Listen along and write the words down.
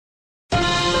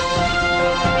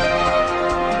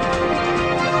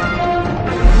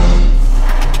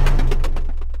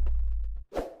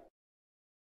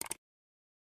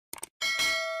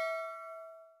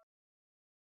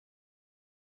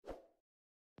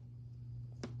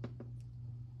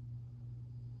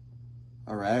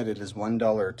All right, it is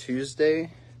 $1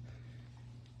 Tuesday,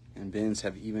 and bins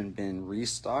have even been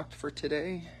restocked for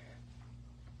today.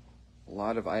 A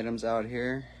lot of items out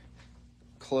here.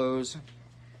 Clothes.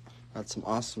 Got some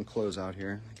awesome clothes out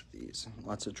here. Look at these.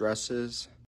 Lots of dresses.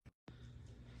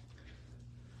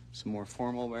 Some more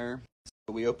formal wear.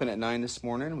 So we open at 9 this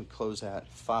morning. We close at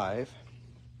 5.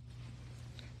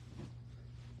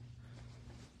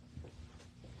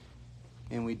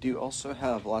 And we do also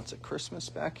have lots of Christmas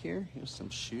back here. Here's some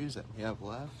shoes that we have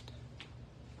left.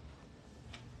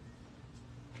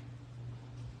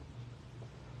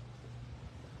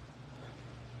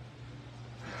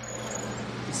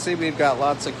 You see we've got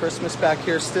lots of Christmas back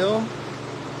here still.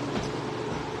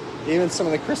 Even some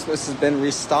of the Christmas has been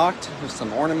restocked. There's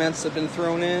some ornaments that have been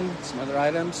thrown in, some other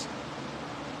items.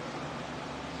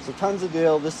 So tons of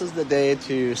deal. This is the day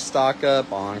to stock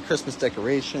up on Christmas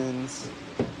decorations,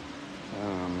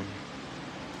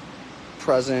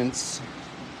 presents,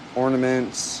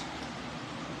 ornaments.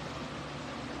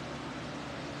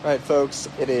 All right, folks,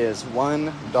 it is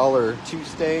 $1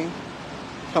 Tuesday.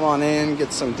 Come on in,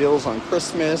 get some deals on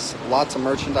Christmas. Lots of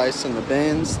merchandise in the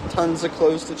bins. Tons of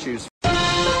clothes to choose from.